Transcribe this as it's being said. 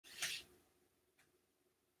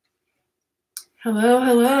Hello,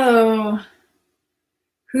 hello.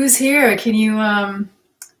 Who's here? Can you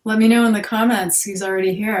let me know in the comments who's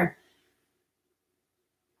already here?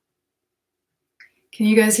 Can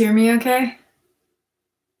you guys hear me okay?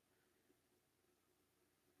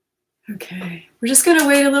 Okay. We're just gonna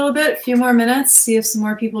wait a little bit, a few more minutes, see if some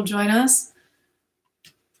more people join us.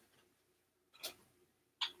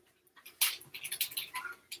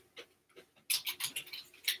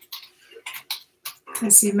 I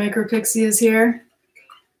see Micropixie is here.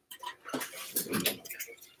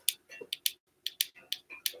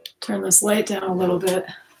 Turn this light down a little bit.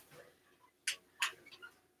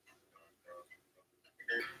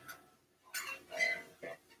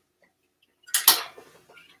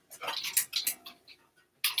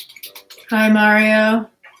 Hi, Mario.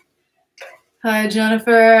 Hi,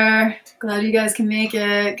 Jennifer. Glad you guys can make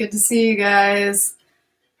it. Good to see you guys.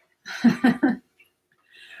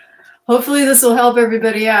 Hopefully this will help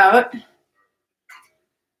everybody out.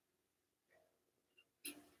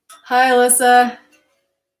 Hi, Alyssa.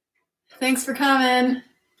 Thanks for coming.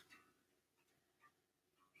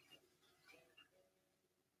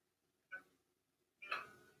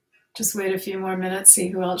 Just wait a few more minutes, see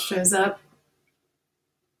who else shows up.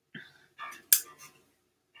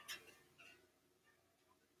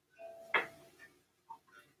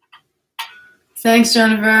 Thanks,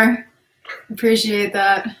 Jennifer. Appreciate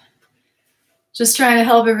that. Just trying to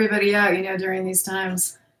help everybody out, during these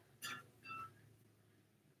times.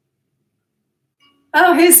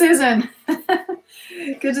 Oh, hey, Susan.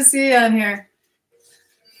 Good to see you on here.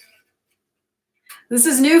 This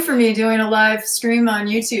is new for me, doing a live stream on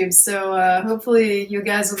YouTube, so hopefully you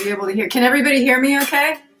guys will be able to hear. Can everybody hear me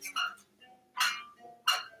okay?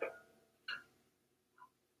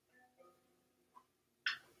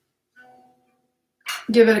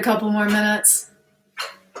 Give it a couple more minutes.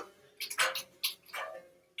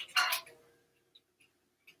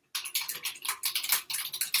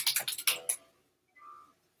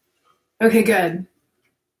 Okay, good.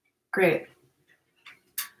 Great.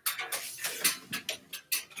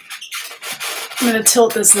 I'm going to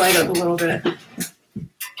tilt this light up a little bit.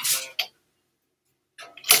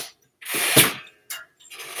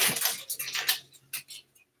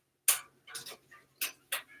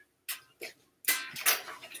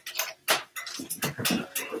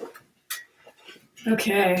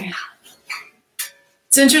 Okay.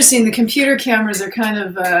 It's interesting, the computer cameras are kind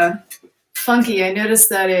of funky. I noticed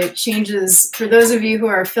that it changes, for those of you who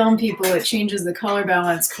are film people, it changes the color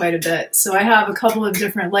balance quite a bit. So I have a couple of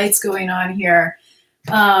different lights going on here.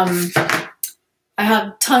 I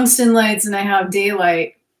have tungsten lights and I have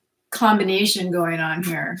daylight combination going on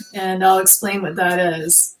here, and I'll explain what that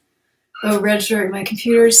is. Oh, Red Shark, my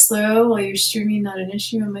computer is slow while you're streaming, not an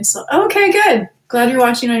issue on my cell. Okay, good. Glad you're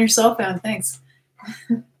watching on your cell phone. Thanks.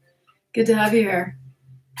 Good to have you here.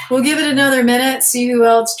 We'll give it another minute, see who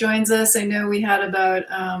else joins us. I know we had about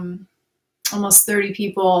almost 30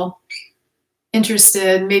 people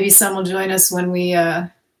interested. Maybe some will join us when we,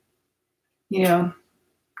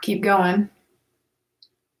 keep going.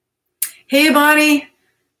 Hey, Bonnie.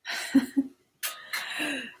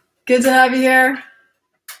 Good to have you here.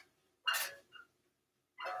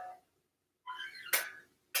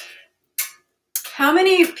 How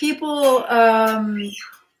many people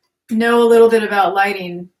know a little bit about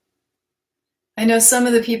lighting? I know some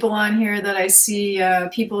of the people on here that I see,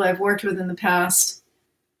 people I've worked with in the past.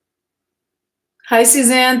 Hi,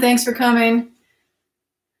 Suzanne. Thanks for coming.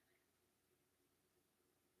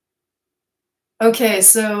 Okay,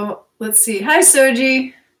 so let's see. Hi,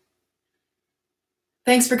 Soji.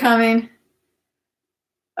 Thanks for coming.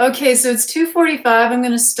 Okay, so it's 2:45. I'm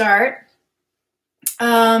going to start.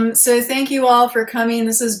 So thank you all for coming.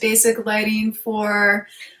 This is basic lighting for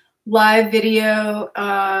live video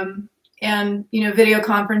and video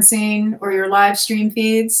conferencing or your live stream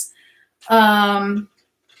feeds.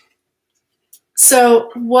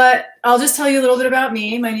 So I'll just tell you a little bit about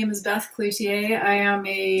me. My name is Beth Cloutier. I am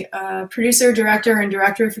a producer, director, and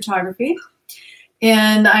director of photography.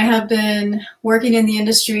 And I have been working in the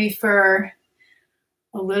industry for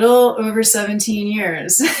a little over 17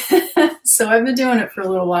 years. So I've been doing it for a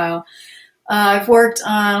little while. I've worked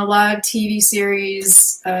on a lot of TV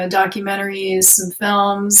series, documentaries, some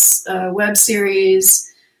films, web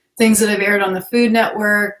series, things that I've aired on the Food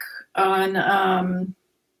Network, on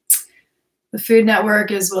the Food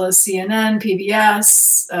Network, as well as CNN,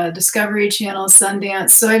 PBS, Discovery Channel,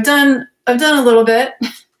 Sundance. So I've done a little bit.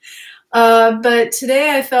 But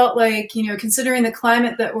today I felt like, considering the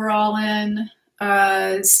climate that we're all in,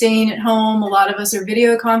 staying at home, a lot of us are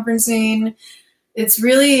video conferencing. It's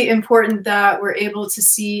really important that we're able to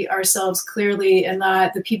see ourselves clearly and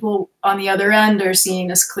that the people on the other end are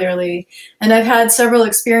seeing us clearly. And I've had several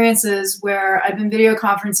experiences where I've been video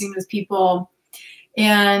conferencing with people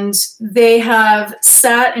and they have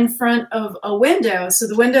sat in front of a window. So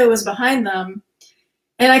the window was behind them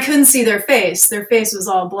and I couldn't see their face. Their face was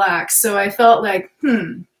all black. So I felt like,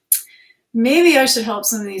 maybe I should help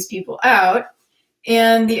some of these people out.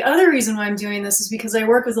 And the other reason why I'm doing this is because I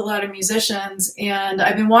work with a lot of musicians and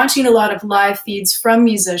I've been watching a lot of live feeds from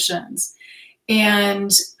musicians.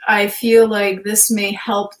 And I feel like this may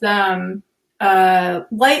help them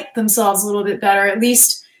light themselves a little bit better, at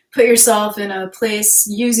least put yourself in a place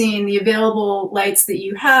using the available lights that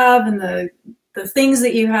you have and the things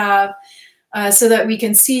that you have so that we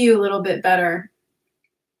can see you a little bit better.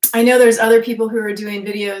 I know there's other people who are doing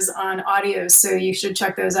videos on audio, so you should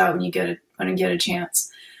check those out when you get a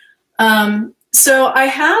chance. So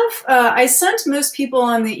I sent most people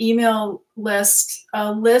on the email list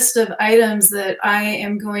a list of items that I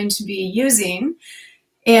am going to be using,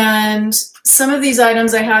 and some of these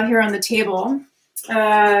items I have here on the table.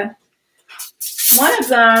 One of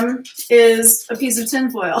them is a piece of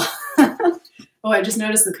tinfoil. Oh, I just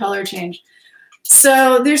noticed the color change.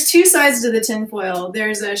 So there's two sides to the tinfoil.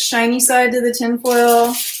 There's a shiny side to the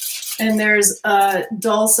tinfoil, and there's a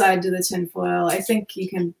dull side to the tinfoil. I think you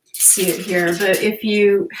can see it here, but if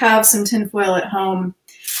you have some tinfoil at home,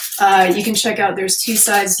 you can check out there's two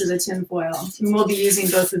sides to the tinfoil. And we'll be using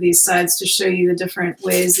both of these sides to show you the different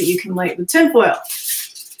ways that you can light with tinfoil.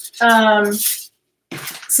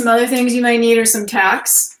 Some other things you might need are some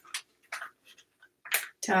tacks.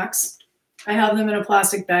 Tacks. I have them in a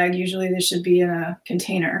plastic bag. Usually they should be in a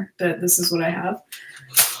container, but this is what I have.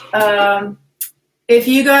 If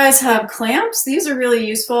you guys have clamps, these are really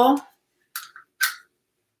useful.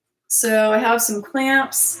 So I have some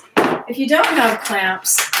clamps. If you don't have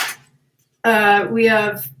clamps, we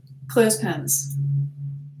have clothespins.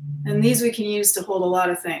 And these we can use to hold a lot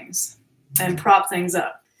of things and prop things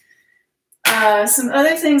up. Some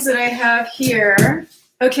other things that I have here.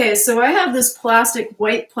 Okay, so I have this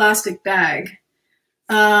white plastic bag,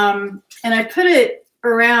 and I put it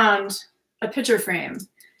around a picture frame.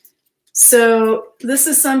 So this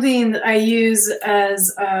is something that I use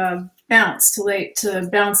as a bounce to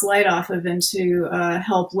bounce light off of and to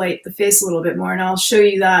help light the face a little bit more, and I'll show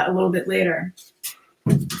you that a little bit later.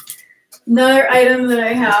 Another item that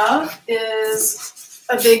I have is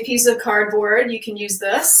a big piece of cardboard. You can use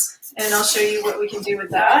this, and I'll show you what we can do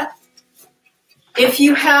with that. If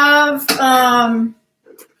you have,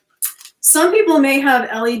 some people may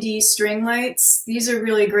have LED string lights. These are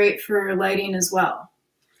really great for lighting as well.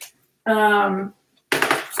 And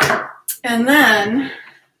then,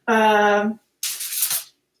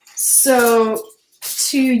 so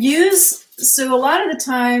a lot of the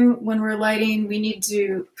time when we're lighting, we need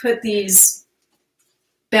to put these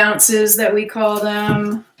bounces that we call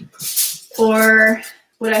them, or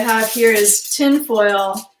what I have here is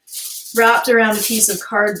tinfoil wrapped around a piece of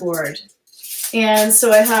cardboard. And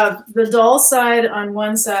so I have the dull side on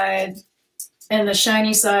one side and the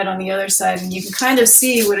shiny side on the other side, and you can kind of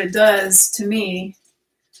see what it does to me.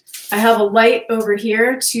 I have a light over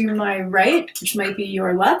here to my right, which might be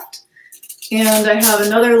your left, and I have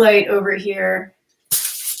another light over here,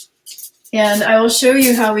 and I will show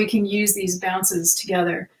you how we can use these bounces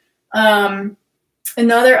together.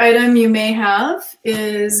 Another item you may have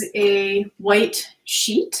is a white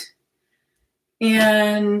sheet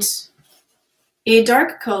and a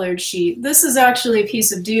dark colored sheet. This is actually a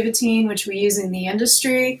piece of duvetine, which we use in the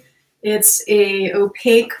industry. It's a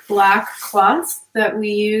opaque black cloth that we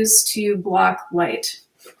use to block light.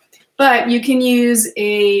 But you can use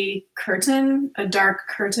a curtain, a dark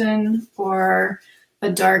curtain, or a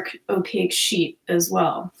dark opaque sheet as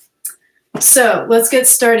well. So let's get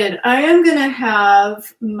started. I am going to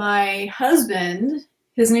have my husband,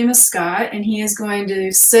 his name is Scott, and he is going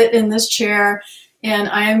to sit in this chair, and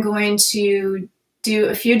I am going to do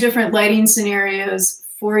a few different lighting scenarios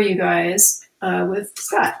for you guys with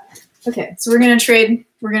Scott. Okay, so we're going to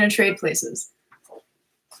trade places.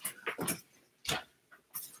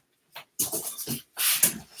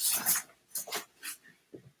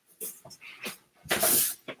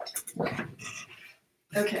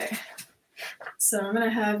 Okay, so I'm going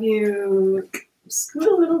to have you scoot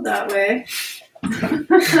a little that way.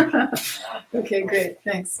 Okay, great,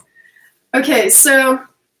 thanks. Okay, so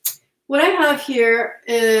what I have here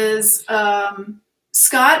is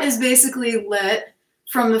Scott is basically lit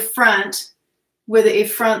from the front with a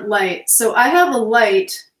front light. So I have a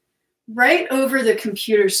light right over the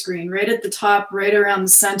computer screen, right at the top, right around the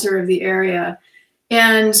center of the area.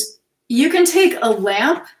 And you can take a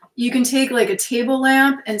lamp, you can take like a table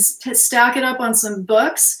lamp and stack it up on some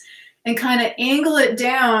books and kind of angle it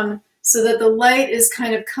down so that the light is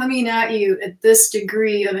kind of coming at you at this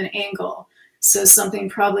degree of an angle. So something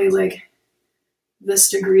probably like this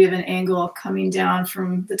degree of an angle coming down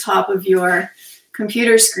from the top of your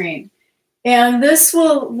computer screen. And this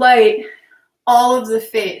will light all of the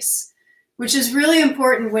face, which is really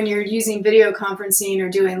important when you're using video conferencing or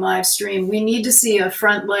doing live stream. We need to see a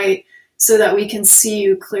front light so that we can see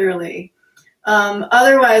you clearly.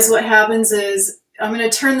 Otherwise, what happens is, I'm going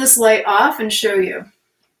to turn this light off and show you.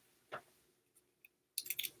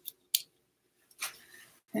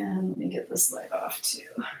 And let me get this light off too.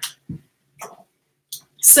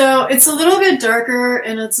 So it's a little bit darker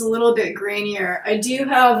and it's a little bit grainier. I do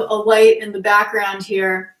have a light in the background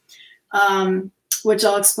here, which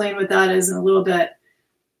I'll explain what that is in a little bit.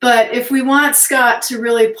 But if we want Scott to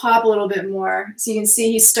really pop a little bit more, so you can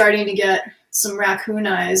see he's starting to get some raccoon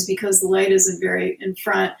eyes because the light isn't very in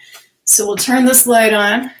front. So we'll turn this light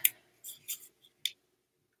on,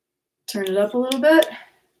 turn it up a little bit.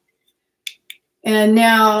 And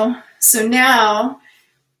now, so now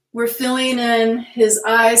we're filling in his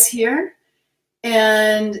eyes here,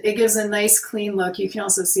 and it gives a nice clean look. You can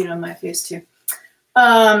also see it on my face too.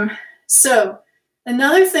 So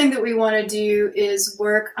another thing that we want to do is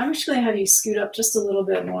work, I'm just going to have you scoot up just a little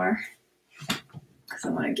bit more because I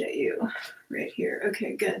want to get you right here.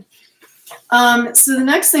 Okay, good. So the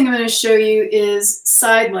next thing I'm going to show you is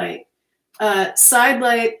side light. Side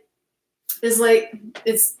light is like,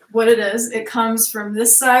 it's what it is. It comes from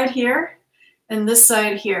this side here and this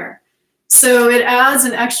side here. So it adds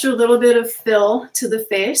an extra little bit of fill to the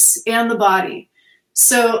face and the body.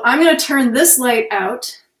 So I'm going to turn this light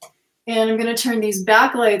out, and I'm going to turn these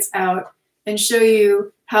backlights out and show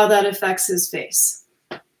you how that affects his face.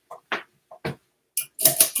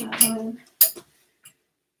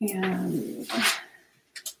 And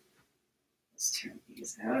let's turn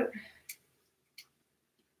these out.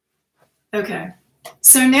 Okay,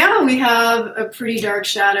 so now we have a pretty dark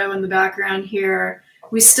shadow in the background here.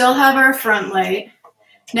 We still have our front light.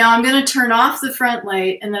 Now I'm going to turn off the front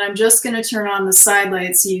light, and then I'm just going to turn on the side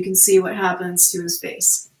light so you can see what happens to his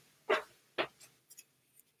face.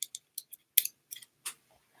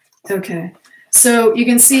 Okay, so you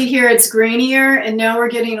can see here it's grainier, and now we're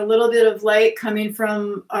getting a little bit of light coming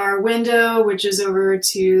from our window, which is over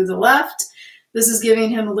to the left. This is giving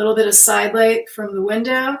him a little bit of side light from the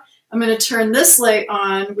window. I'm going to turn this light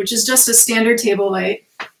on, which is just a standard table light.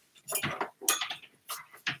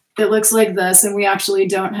 It looks like this, and we actually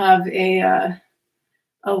don't have a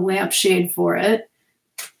lampshade for it.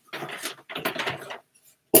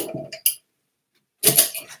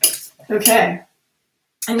 Okay,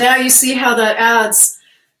 and now you see how that adds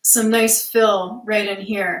some nice fill right in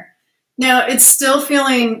here. Now it's still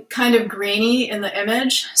feeling kind of grainy in the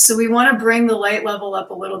image, so we want to bring the light level up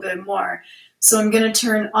a little bit more. So I'm going to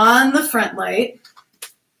turn on the front light.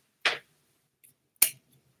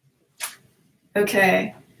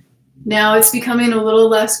 Okay, now it's becoming a little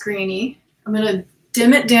less grainy. I'm going to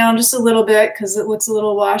dim it down just a little bit because it looks a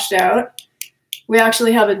little washed out. We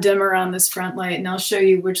actually have a dimmer on this front light, and I'll show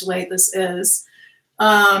you which light this is.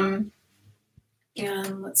 And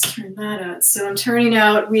let's turn that out. So I'm turning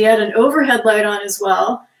out, we had an overhead light on as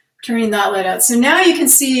well, turning that light out. So now you can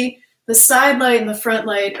see the side light and the front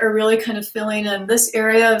light are really kind of filling in this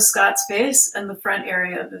area of Scott's face and the front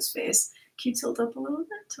area of his face. Can you tilt up a little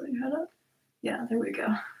bit? Tilt your head up? Yeah, there we go.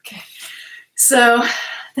 Okay. So,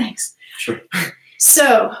 thanks. Sure.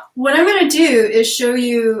 So, what I'm going to do is show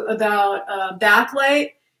you about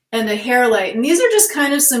backlight and a hair light. And these are just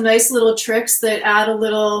kind of some nice little tricks that add a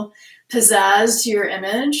little pizzazz to your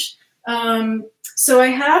image. So I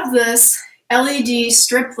have this LED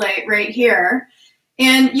strip light right here.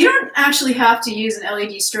 And you don't actually have to use an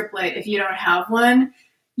LED strip light if you don't have one.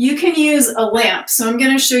 You can use a lamp. So I'm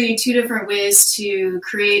going to show you two different ways to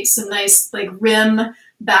create some nice like rim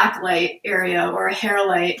backlight area or a hair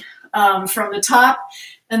light from the top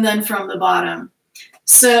and then from the bottom.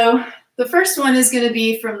 So the first one is going to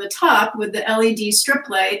be from the top with the LED strip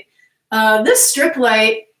light. This strip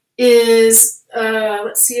light is,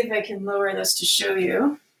 let's see if I can lower this to show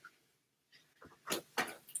you.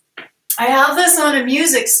 I have this on a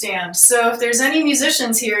music stand, so if there's any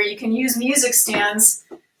musicians here, you can use music stands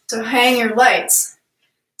to hang your lights.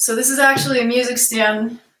 So this is actually a music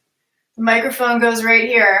stand. The microphone goes right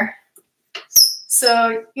here.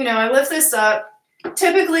 So, you know, I lift this up.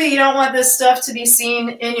 Typically, you don't want this stuff to be seen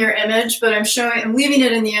in your image, but I'm leaving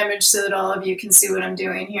it in the image so that all of you can see what I'm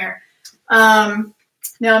doing here.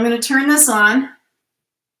 Now I'm going to turn this on.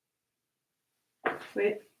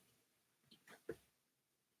 Wait.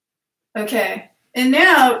 Okay, and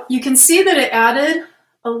now you can see that it added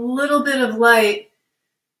a little bit of light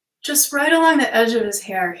just right along the edge of his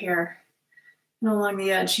hair here, and along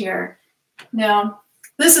the edge here. Now,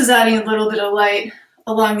 this is adding a little bit of light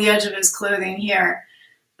along the edge of his clothing here,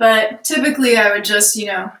 but typically I would just,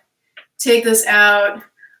 take this out,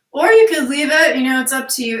 or you could leave it, it's up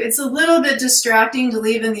to you. It's a little bit distracting to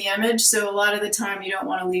leave in the image, so a lot of the time you don't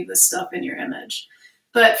want to leave this stuff in your image.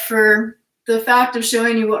 But for the fact of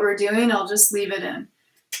showing you what we're doing, I'll just leave it in.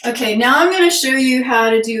 Okay, now I'm going to show you how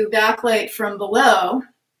to do backlight from below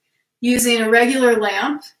using a regular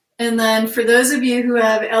lamp. And then for those of you who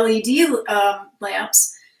have LED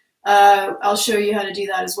lamps, I'll show you how to do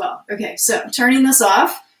that as well. Okay, so turning this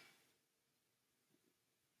off.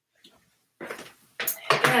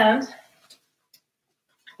 And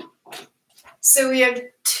so we have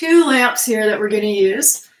two lamps here that we're going to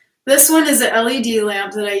use. This one is an LED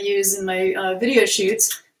lamp that I use in my video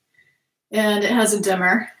shoots, and it has a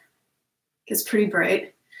dimmer. It's pretty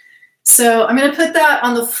bright. So I'm going to put that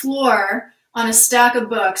on the floor on a stack of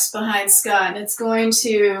books behind Scott, and it's going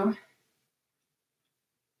to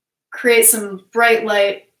create some bright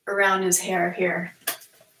light around his hair here.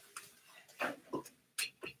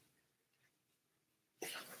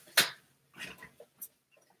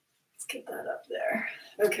 Let's get that up there.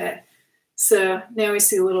 Okay, so now we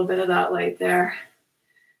see a little bit of that light there,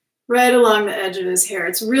 right along the edge of his hair.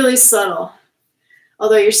 It's really subtle,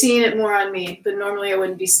 although you're seeing it more on me, but normally I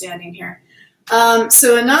wouldn't be standing here.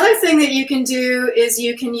 So another thing that you can do is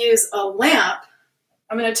you can use a lamp.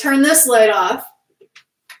 I'm going to turn this light off.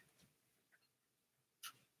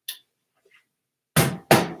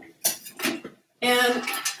 And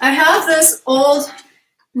I have this old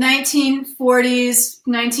 1940s,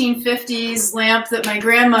 1950s lamp that my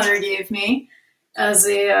grandmother gave me as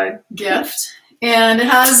a gift. And it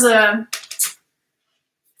has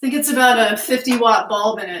I think it's about a 50-watt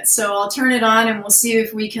bulb in it. So I'll turn it on and we'll see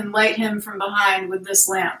if we can light him from behind with this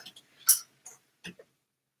lamp.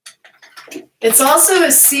 It's also a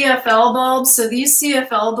CFL bulb. So these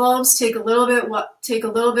CFL bulbs take a little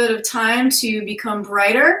bit of time to become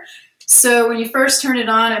brighter. So when you first turn it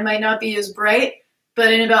on, it might not be as bright,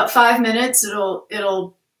 but in about 5 minutes,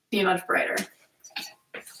 it'll be much brighter.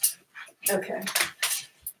 Okay.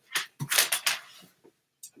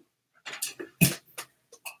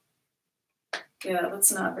 Yeah,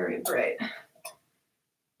 that's not very bright.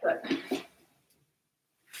 But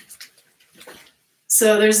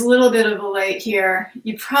so there's a little bit of a light here.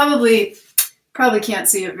 You probably can't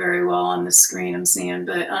see it very well on the screen I'm seeing,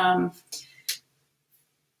 but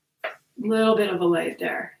little bit of a light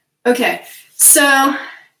there. Okay, so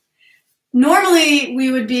normally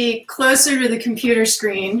we would be closer to the computer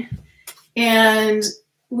screen and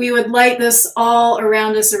we would light this all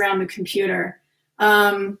around us around the computer.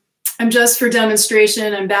 I'm just for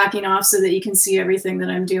demonstration, I'm backing off so that you can see everything that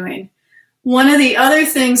I'm doing. One of the other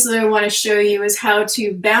things that I want to show you is how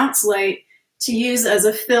to bounce light to use as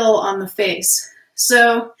a fill on the face.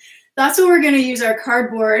 So that's what we're going to use our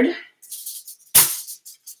cardboard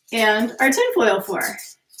and our tinfoil for.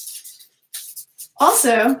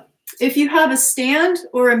 Also, if you have a stand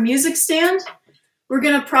or a music stand, we're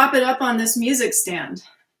going to prop it up on this music stand.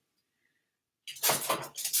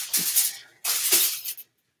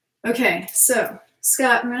 Okay, so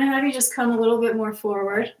Scott, I'm going to have you just come a little bit more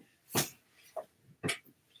forward.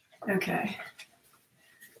 Okay.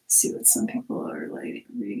 Let's see what some people are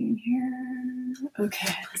reading here.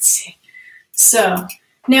 Okay, let's see. So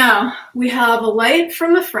now we have a light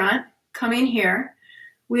from the front coming here.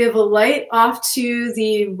 We have a light off to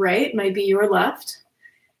the right, might be your left.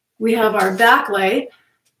 We have our backlight.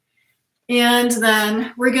 And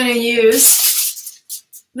then we're going to use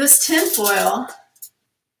this tinfoil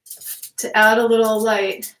to add a little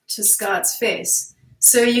light to Scott's face.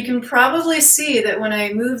 So you can probably see that when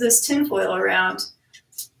I move this tinfoil around,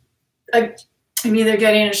 I'm either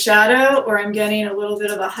getting a shadow or I'm getting a little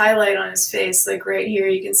bit of a highlight on his face. Like right here,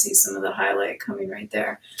 you can see some of the highlight coming right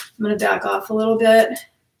there. I'm going to back off a little bit.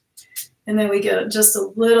 And then we get just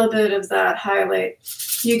a little bit of that highlight.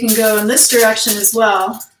 You can go in this direction as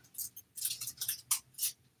well.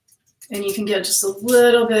 And you can get just a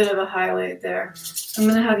little bit of a highlight there. I'm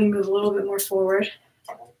going to have you move a little bit more forward.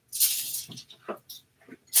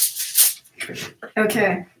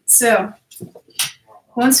 Okay, so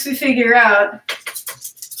once we figure out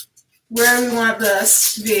where we want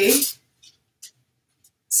this to be,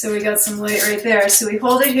 so we got some light right there. So we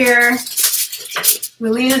hold it here, we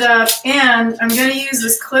lean it up, and I'm going to use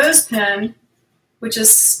this clothespin, which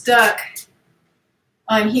is stuck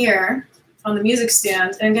on here on the music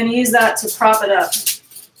stand, and I'm going to use that to prop it up.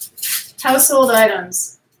 Household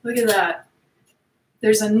items. Look at that.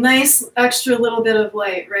 There's a nice extra little bit of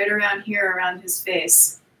light right around here, around his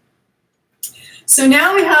face. So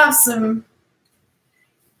now we have some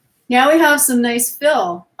nice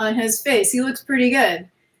fill on his face. He looks pretty good.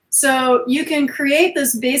 So you can create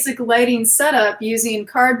this basic lighting setup using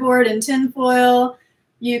cardboard and tinfoil.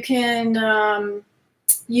 You can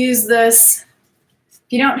use this. If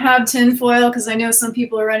you don't have tinfoil, because I know some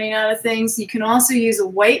people are running out of things, you can also use a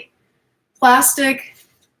white plastic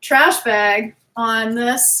trash bag on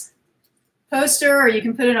this poster, or you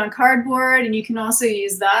can put it on cardboard, and you can also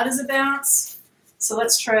use that as a bounce. So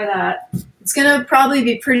let's try that. It's going to probably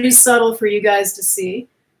be pretty subtle for you guys to see.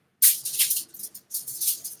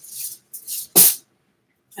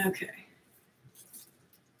 Okay.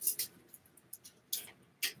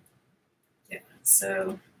 Yeah,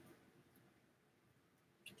 so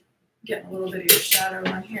getting a little bit of your shadow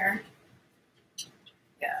on here.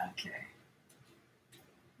 Yeah, okay.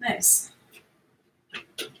 Nice.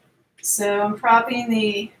 So I'm propping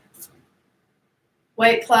the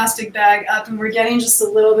white plastic bag up, and we're getting just a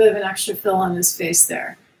little bit of an extra fill on his face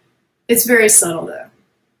there. It's very subtle though.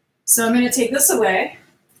 So I'm going to take this away.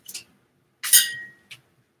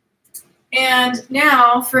 And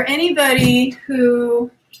now for anybody who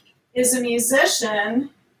is a musician,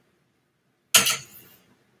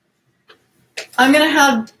 I'm going to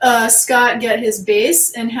have Scott get his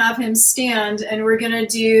bass and have him stand, and we're going to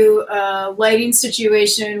do a lighting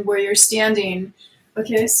situation where you're standing.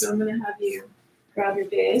 Okay, so I'm going to have you grab your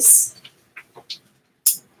bass.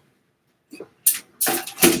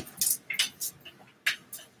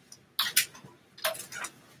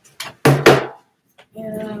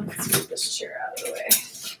 And let's move this chair out of the way.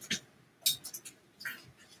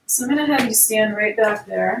 So I'm going to have you stand right back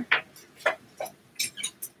there.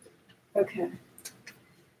 Okay.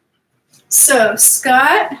 So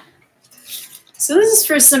Scott, so this is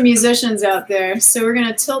for some musicians out there. So we're going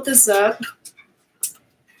to tilt this up.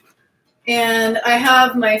 And I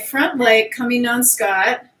have my front light coming on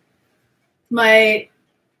Scott, my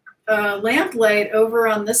lamp light over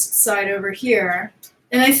on this side over here.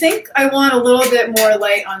 And I think I want a little bit more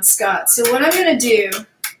light on Scott. So what I'm going to do,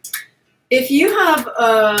 if you have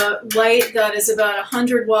a light that is about a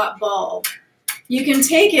 100-watt bulb, you can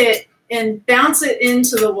take it and bounce it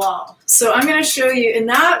into the wall. So I'm going to show you, and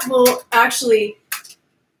that will actually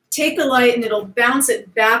take the light and it'll bounce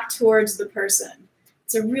it back towards the person.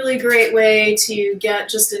 It's a really great way to get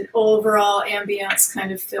just an overall ambience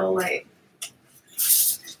kind of fill light.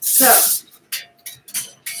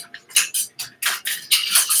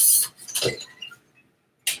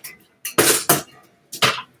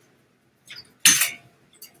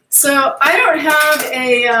 So I don't have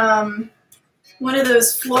a one of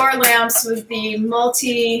those floor lamps with the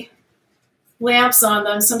multi lamps on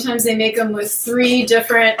them. Sometimes they make them with 3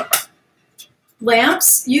 different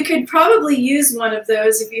lamps. You could probably use one of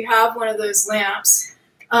those if you have one of those lamps.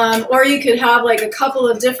 Or you could have like a couple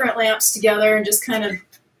of different lamps together and just kind of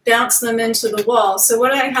bounce them into the wall. So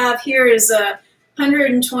what I have here is a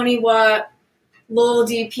 120-watt Lowell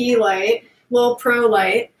DP light, Lowell Pro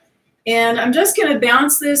light. And I'm just going to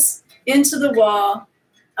bounce this into the wall,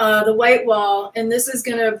 the white wall, and this is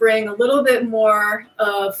going to bring a little bit more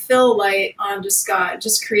fill light onto Scott,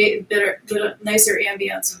 just create a bit nicer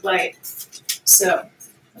ambience of light. So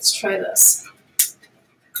let's try this.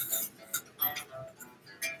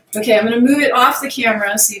 Okay, I'm going to move it off the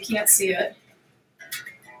camera so you can't see it.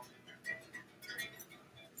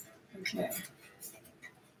 Okay.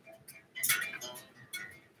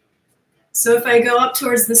 So if I go up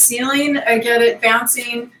towards the ceiling, I get it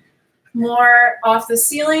bouncing more off the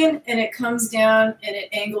ceiling, and it comes down and it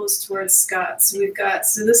angles towards Scott. So we've got,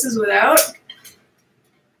 so this is without,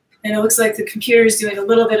 and it looks like the computer is doing a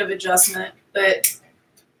little bit of adjustment, but,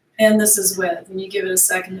 and this is with, and you give it a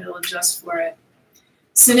second, it'll adjust for it.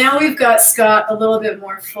 So now we've got Scott a little bit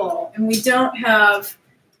more full, and we don't have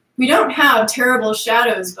terrible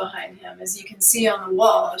shadows behind him, as you can see on the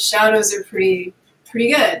wall. The shadows are pretty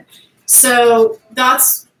good. So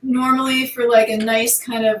that's normally for like a nice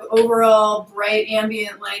kind of overall bright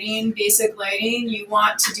ambient lighting, basic lighting, you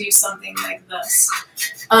want to do something like this.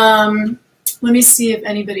 Let me see if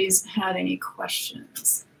anybody's had any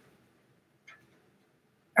questions.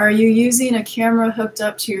 Are you using a camera hooked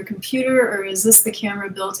up to your computer, or is this the camera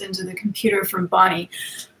built into the computer from Bonnie?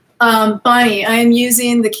 Bonnie, I am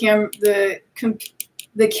using the camera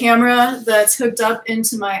that's hooked up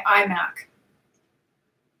into my iMac.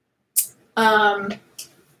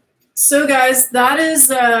 So guys, that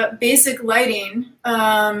is basic lighting.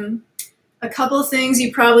 A couple things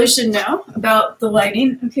you probably should know about the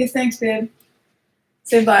lighting. Okay, thanks, babe.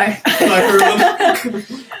 Say bye. Bye,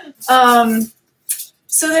 everyone.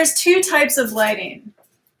 So there's two types of lighting.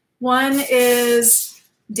 One is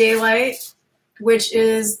daylight, which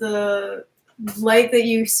is the light that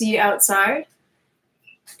you see outside.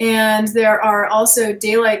 And there are also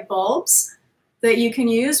daylight bulbs that you can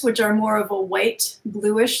use, which are more of a white,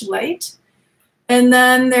 bluish light. And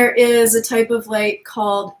then there is a type of light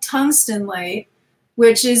called tungsten light,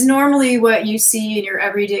 which is normally what you see in your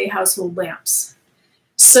everyday household lamps.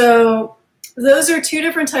 So those are two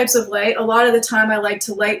different types of light. A lot of the time I like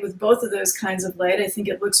to light with both of those kinds of light. I think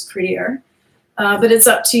it looks prettier, but it's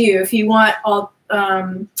up to you. If you want all,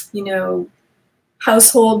 you know,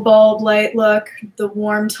 household bulb light look, the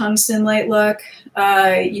warm tungsten light look,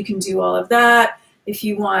 you can do all of that. If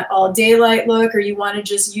you want all daylight look, or you want to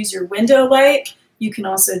just use your window light, you can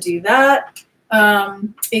also do that.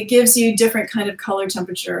 It gives you different kind of color,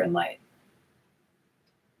 temperature, and light.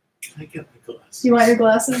 Can I get my glasses? You want your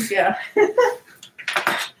glasses? Yeah. There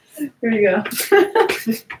you go.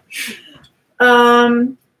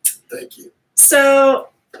 Thank you. So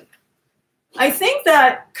I think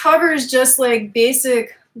that covers just like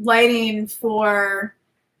basic lighting for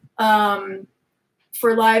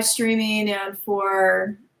live streaming and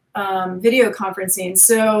for video conferencing.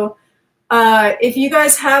 So if you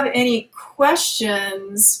guys have any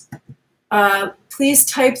questions, please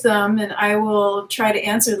type them and I will try to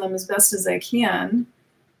answer them as best as I can.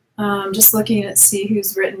 Just looking at see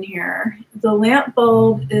who's written here. The lamp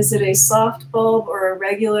bulb, is it a soft bulb or a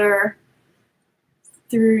regular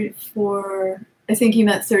I think you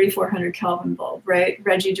meant 3400 Kelvin bulb, right?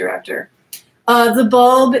 Reggie Director. The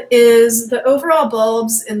bulb is, the overall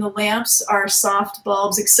bulbs in the lamps are soft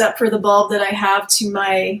bulbs, except for the bulb that I have to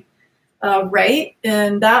my right.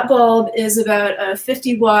 And that bulb is about a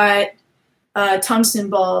 50 watt tungsten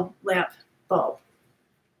bulb, lamp bulb.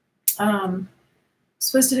 I'm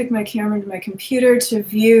supposed to hook my camera to my computer to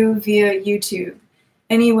view via YouTube.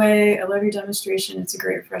 Anyway, I love your demonstration. It's a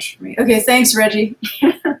great refresh for me. Okay, thanks, Reggie.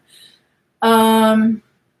 Lights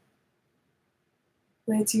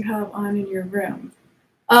you have on in your room.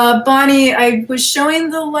 Bonnie, I was showing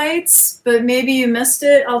the lights, but maybe you missed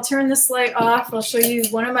it. I'll turn this light off. I'll show you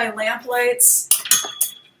one of my lamp lights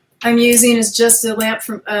I'm using is just a lamp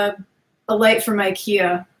from a light from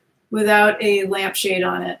Ikea without a lampshade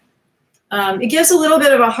on it. It gives a little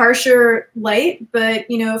bit of a harsher light,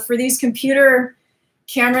 but you know, for these computer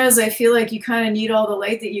cameras, I feel like you kind of need all the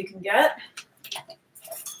light that you can get.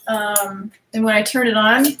 And when I turn it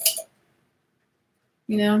on,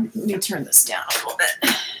 you know, let me turn this down a little bit.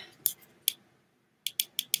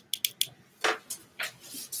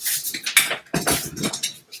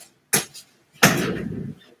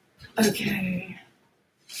 Okay.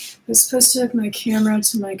 I was supposed to hook my camera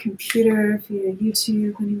to my computer via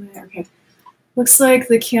YouTube anyway. Okay. Looks like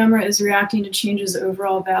the camera is reacting to changes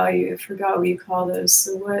overall value. I forgot what you call those.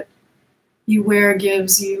 So what you wear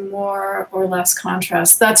gives you more or less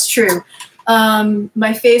contrast. That's true.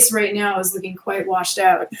 My face right now is looking quite washed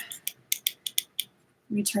out. Let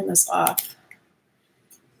me turn this off.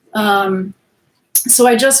 So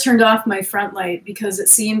I just turned off my front light because it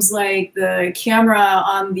seems like the camera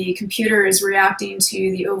on the computer is reacting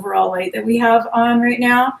to the overall light that we have on right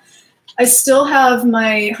now. I still have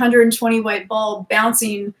my 120 watt bulb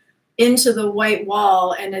bouncing into the white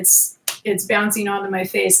wall, and it's bouncing onto my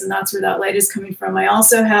face, and that's where that light is coming from. I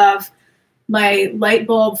also have my light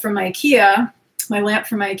bulb from Ikea, my lamp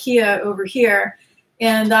from Ikea over here,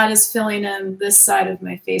 and that is filling in this side of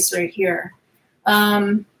my face right here.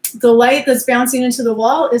 The light that's bouncing into the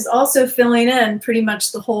wall is also filling in pretty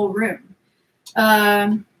much the whole room.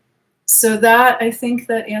 So that, I think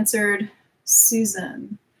that answered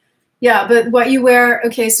Susan. Yeah, but what you wear,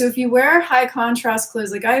 okay, so if you wear high contrast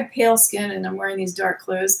clothes, like I have pale skin and I'm wearing these dark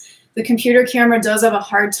clothes, the computer camera does have a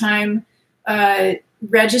hard time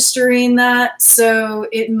registering that. So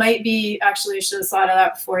it might be, actually I should have thought of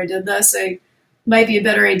that before I did this. It might be a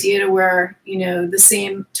better idea to wear, you know, the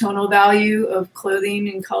same tonal value of clothing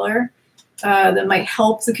and color that might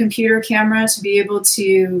help the computer camera to be able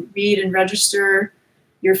to read and register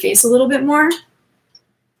your face a little bit more.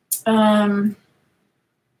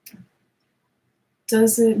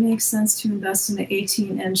 Does it make sense to invest in an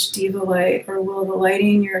 18-inch Diva light, or will the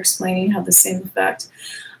lighting you're explaining have the same effect?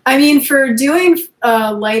 I mean, for doing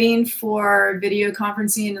lighting for video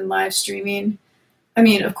conferencing and live streaming, I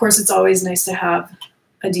mean, of course, it's always nice to have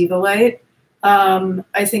a Diva light.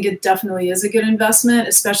 I think it definitely is a good investment,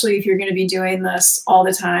 especially if you're going to be doing this all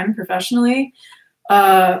the time professionally,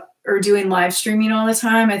 or doing live streaming all the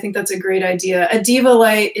time. I think that's a great idea. A Diva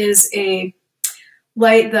light is a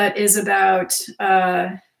light that is about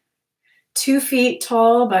 2 feet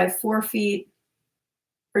tall by 4 feet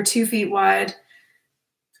or 2 feet wide,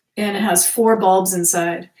 and it has 4 bulbs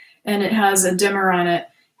inside, and it has a dimmer on it,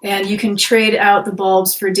 and you can trade out the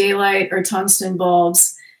bulbs for daylight or tungsten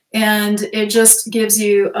bulbs, and it just gives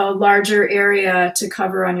you a larger area to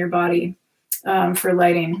cover on your body for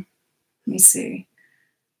lighting. Let me see.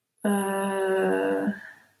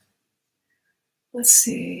 Let's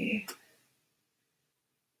see.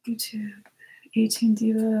 YouTube, 18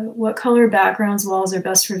 Diva. What color backgrounds walls are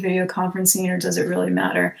best for video conferencing, or does it really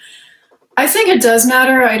matter? I think it does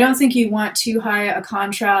matter. I don't think you want too high a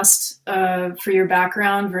contrast for your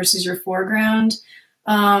background versus your foreground.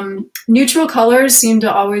 Neutral colors seem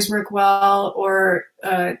to always work well, or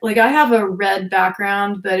like I have a red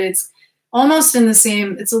background, but it's almost in the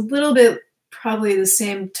same, it's a little bit probably the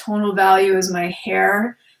same tonal value as my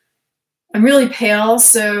hair. I'm really pale,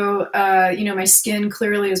 so you know, my skin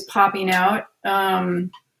clearly is popping out. I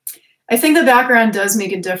think the background does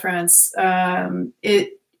make a difference.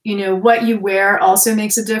 You know, what you wear also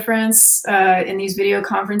makes a difference in these video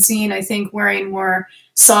conferencing. I think wearing more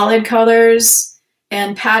solid colors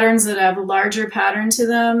and patterns that have a larger pattern to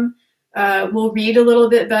them will read a little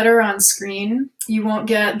bit better on screen. You won't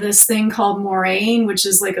get this thing called moraine, which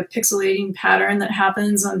is like a pixelating pattern that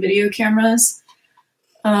happens on video cameras.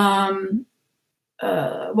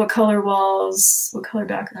 What color walls, what color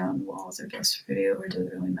background walls are best for video, or does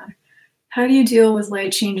it really matter? How do you deal with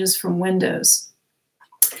light changes from windows?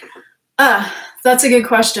 That's a good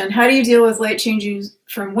question. How do you deal with light changes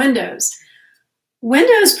from windows?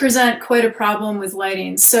 Windows present quite a problem with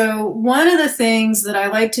lighting. So one of the things that I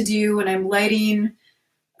like to do when I'm lighting,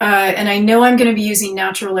 and I know I'm going to be using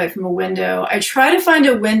natural light from a window, I try to find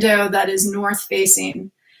a window that is north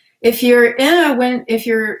facing. If you're in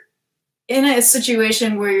a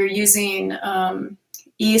situation where you're using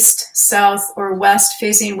east, south, or west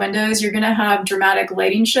facing windows, you're going to have dramatic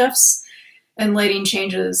lighting shifts and lighting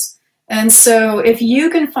changes. And so if you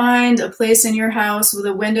can find a place in your house with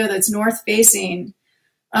a window that's north facing,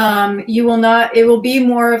 it will be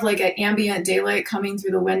more of like an ambient daylight coming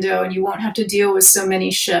through the window, and you won't have to deal with so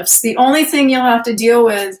many shifts. The only thing you'll have to deal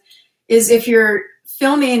with is if you're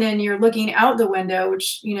filming and you're looking out the window,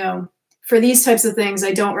 which, you know, for these types of things,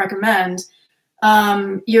 I don't recommend.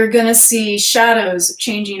 You're going to see shadows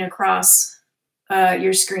changing across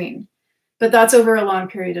your screen, but that's over a long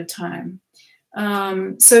period of time.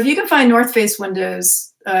 So if you can find north face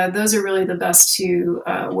windows, those are really the best to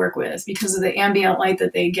work with because of the ambient light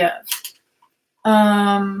that they give.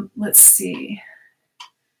 Let's see.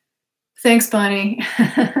 Thanks, Bonnie.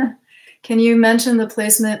 Can you mention the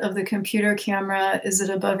placement of the computer camera? Is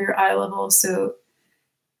it above your eye level? So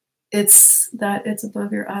it's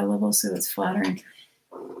above your eye level, so it's flattering.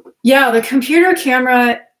 Yeah, the computer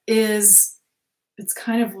camera it's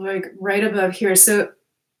kind of like right above here. So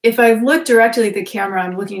if I look directly at the camera,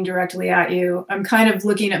 I'm looking directly at you. I'm kind of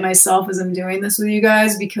looking at myself as I'm doing this with you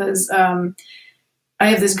guys because I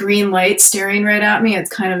have this green light staring right at me. It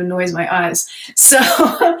kind of annoys my eyes. So,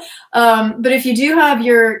 but if you do have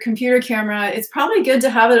your computer camera, it's probably good to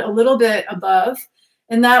have it a little bit above.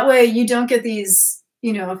 And that way you don't get these,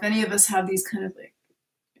 you know, if any of us have these kind of like,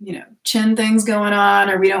 you know, chin things going on,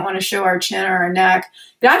 or we don't want to show our chin or our neck,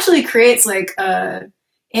 it actually creates like a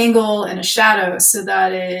angle and a shadow so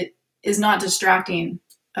that it is not distracting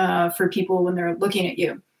for people when they're looking at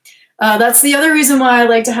you. That's the other reason why I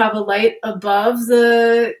like to have a light above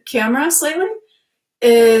the camera slightly,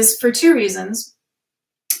 is for two reasons.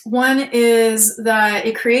 One is that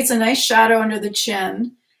it creates a nice shadow under the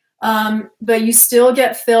chin, but you still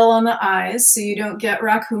get fill on the eyes, so you don't get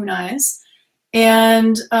raccoon eyes.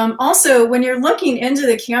 And also, when you're looking into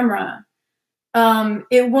the camera,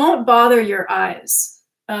 it won't bother your eyes.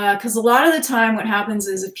 Because a lot of the time what happens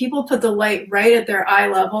is if people put the light right at their eye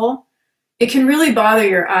level, it can really bother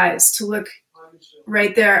your eyes to look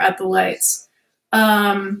right there at the lights.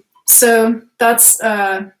 So that's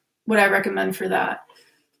what I recommend for that.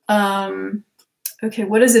 Okay,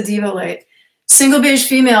 what is a diva light? Single beige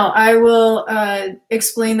female. I will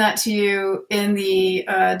explain that to you in the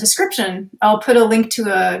description. I'll put a link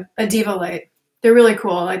to a diva light. They're really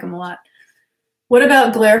cool. I like them a lot. What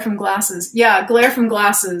about glare from glasses? Yeah, glare from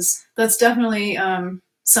glasses. That's definitely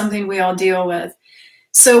something we all deal with.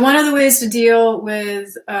 So one of the ways to deal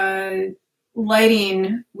with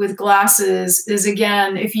lighting with glasses is,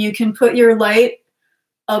 again, if you can put your light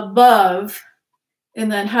above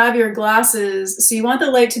and then have your glasses, so you want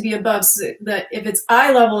the light to be above so that if it's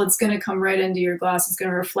eye level, it's going to come right into your glass. It's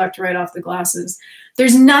going to reflect right off the glasses.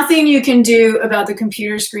 There's nothing you can do about the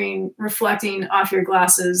computer screen reflecting off your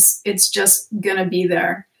glasses. It's just going to be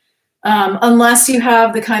there. unless you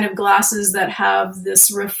have the kind of glasses that have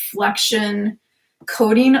this reflection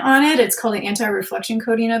coating on it. It's called an anti-reflection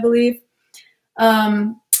coating, I believe.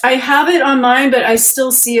 I have it on mine, but I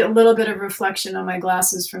still see a little bit of reflection on my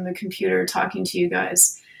glasses from the computer talking to you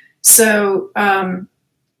guys. So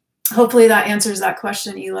hopefully that answers that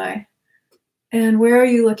question, Eli. And where are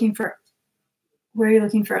you looking for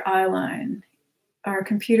eye line? Are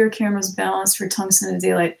computer cameras balanced for tungsten and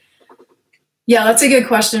daylight? Yeah, that's a good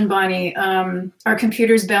question, Bonnie. Are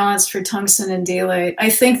computers balanced for tungsten and daylight? I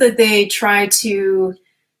think that they try to,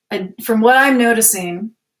 from what I'm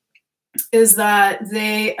noticing, is that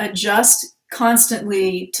they adjust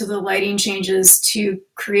constantly to the lighting changes to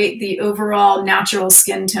create the overall natural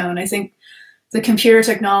skin tone. I think the computer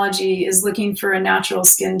technology is looking for a natural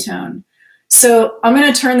skin tone. So I'm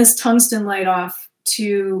going to turn this tungsten light off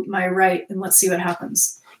to my right and let's see what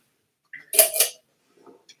happens.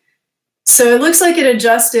 So it looks like it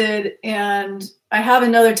adjusted, and I have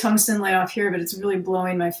another tungsten light off here, but it's really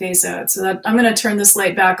blowing my face out. So that, I'm going to turn this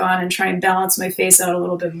light back on and try and balance my face out a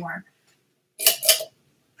little bit more.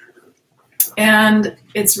 And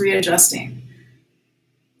it's readjusting.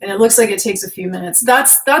 And it looks like it takes a few minutes.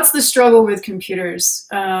 That's the struggle with computers,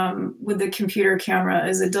 with the computer camera,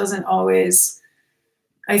 is it doesn't always,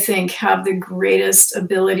 I think, have the greatest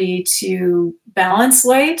ability to balance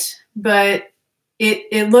light, but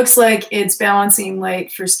it looks like it's balancing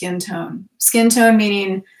light for skin tone. Skin tone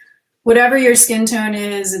meaning whatever your skin tone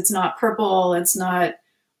is, it's not purple, it's not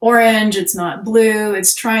orange, it's not blue.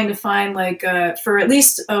 It's trying to find, like, for at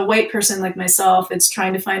least a white person like myself, it's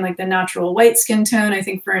trying to find like the natural white skin tone. I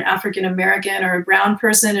think for an African American or a brown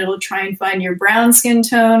person, it'll try and find your brown skin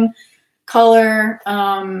tone color.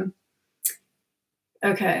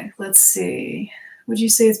 Okay, let's see. Would you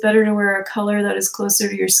say it's better to wear a color that is closer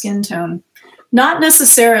to your skin tone? Not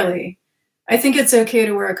necessarily. I think it's okay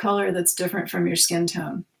to wear a color that's different from your skin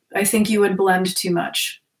tone. I think you would blend too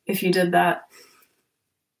much if you did that.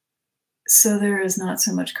 So there is not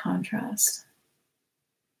so much contrast.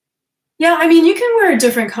 Yeah, I mean, you can wear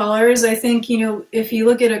different colors. I think, you know, if you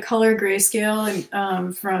look at a color grayscale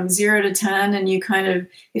and, from 0 to 10, and you kind of,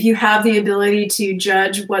 if you have the ability to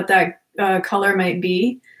judge what that color might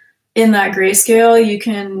be in that grayscale, you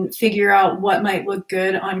can figure out what might look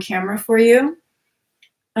good on camera for you.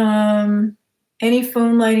 Any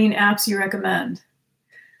phone lighting apps you recommend?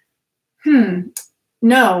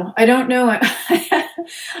 No, I don't know.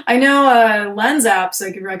 I know lens apps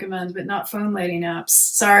I could recommend, but not phone lighting apps.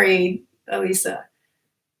 Sorry, Elisa.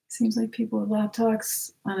 Seems like people with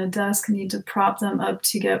laptops on a desk need to prop them up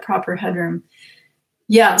to get proper headroom.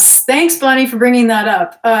 Yes, thanks, Bonnie, for bringing that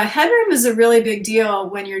up. Headroom is a really big deal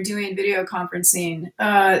when you're doing video conferencing.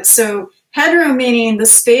 So headroom meaning the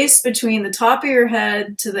space between the top of your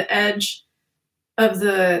head to the edge of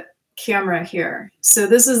the camera here. So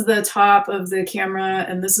this is the top of the camera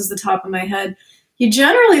and this is the top of my head. You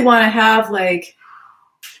generally want to have, like,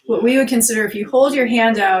 what we would consider, if you hold your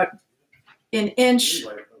hand out an inch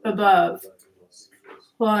above.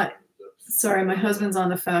 Well, sorry, my husband's on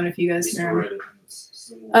the phone if you guys hear him.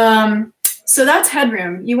 So that's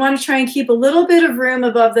headroom. You want to try and keep a little bit of room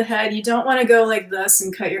above the head. You don't want to go like this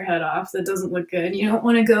and cut your head off. That doesn't look good. You don't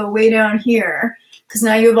want to go way down here because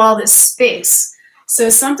now you have all this space. So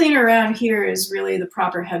something around here is really the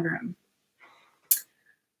proper headroom.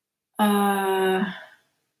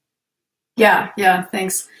 Yeah,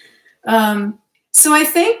 thanks. So I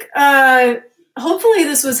think hopefully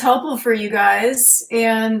this was helpful for you guys.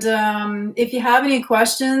 And if you have any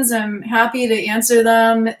questions, I'm happy to answer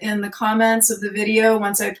them in the comments of the video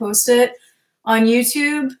once I post it on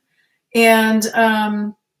YouTube.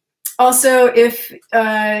 And also, if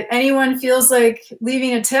anyone feels like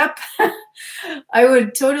leaving a tip, I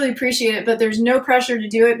would totally appreciate it, but there's no pressure to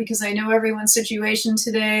do it because I know everyone's situation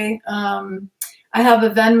today. I have a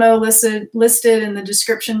Venmo listed in the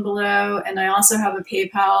description below, and I also have a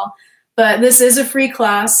PayPal. But this is a free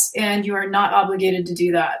class, and you are not obligated to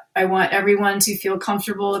do that. I want everyone to feel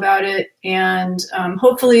comfortable about it, and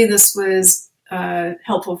hopefully this was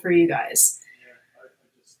helpful for you guys.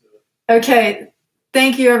 Okay.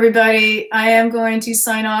 Thank you, everybody. I am going to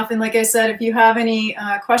sign off. And like I said, if you have any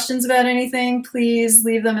questions about anything, please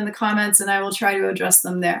leave them in the comments and I will try to address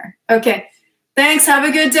them there. Okay. Thanks. Have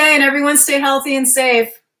a good day and everyone stay healthy and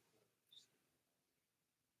safe.